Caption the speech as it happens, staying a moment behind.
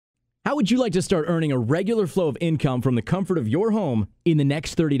How would you like to start earning a regular flow of income from the comfort of your home in the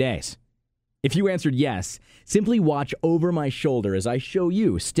next 30 days? If you answered yes, simply watch over my shoulder as I show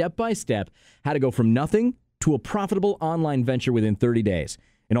you step by step how to go from nothing to a profitable online venture within 30 days.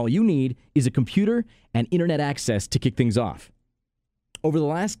 And all you need is a computer and internet access to kick things off. Over the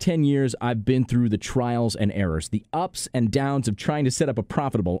last 10 years, I've been through the trials and errors, the ups and downs of trying to set up a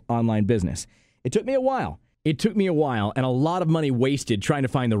profitable online business. It took me a while. And a lot of money wasted trying to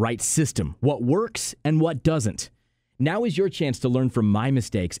find the right system, what works and what doesn't. Now is your chance to learn from my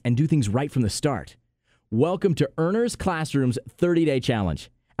mistakes and do things right from the start. Welcome to Earners Classroom's 30-Day Challenge.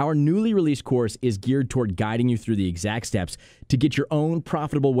 Our newly released course is geared toward guiding you through the exact steps to get your own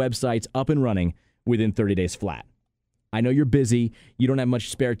profitable websites up and running within 30 days flat. I know you're busy, you don't have much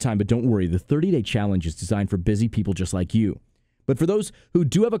spare time, but don't worry, the 30-Day Challenge is designed for busy people just like you. But for those who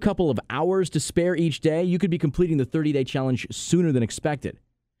do have a couple of hours to spare each day, you could be completing the 30-Day Challenge sooner than expected.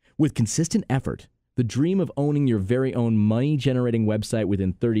 With consistent effort, the dream of owning your very own money-generating website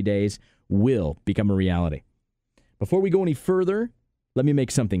within 30 days will become a reality. Before we go any further, let me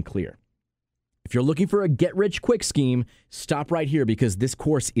make something clear. If you're looking for a get-rich-quick scheme, stop right here because this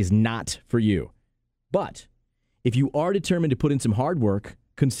course is not for you. But if you are determined to put in some hard work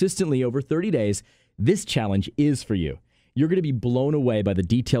consistently over 30 days, this challenge is for you. You're going to be blown away by the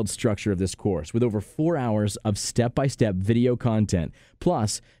detailed structure of this course with over 4 hours of step-by-step video content,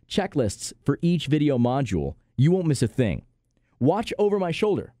 plus checklists for each video module. You won't miss a thing. Watch over my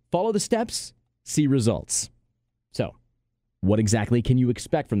shoulder, follow the steps, see results. So, what exactly can you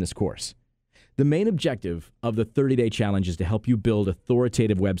expect from this course? The main objective of the 30-Day Challenge is to help you build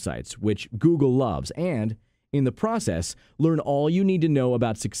authoritative websites, which Google loves, and in the process, learn all you need to know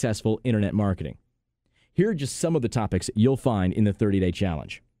about successful internet marketing. Here are just some of the topics you'll find in the 30-Day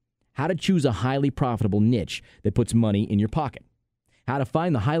Challenge. How to choose a highly profitable niche that puts money in your pocket. How to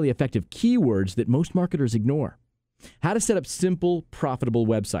find the highly effective keywords that most marketers ignore. How to set up simple, profitable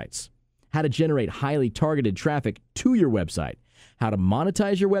websites. How to generate highly targeted traffic to your website. How to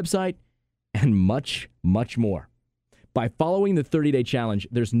monetize your website, and much, much more. By following the 30-Day Challenge,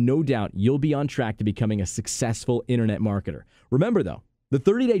 there's no doubt you'll be on track to becoming a successful internet marketer. Remember, though, the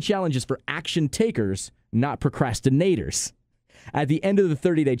 30-Day Challenge is for action takers, not procrastinators. At the end of the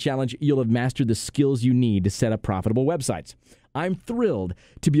 30-Day Challenge, you'll have mastered the skills you need to set up profitable websites. I'm thrilled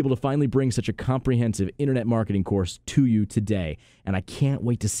to be able to finally bring such a comprehensive internet marketing course to you today, and I can't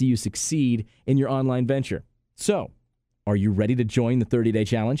wait to see you succeed in your online venture. So, are you ready to join the 30-Day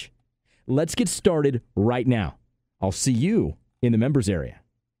Challenge? Let's get started right now. I'll see you in the members area.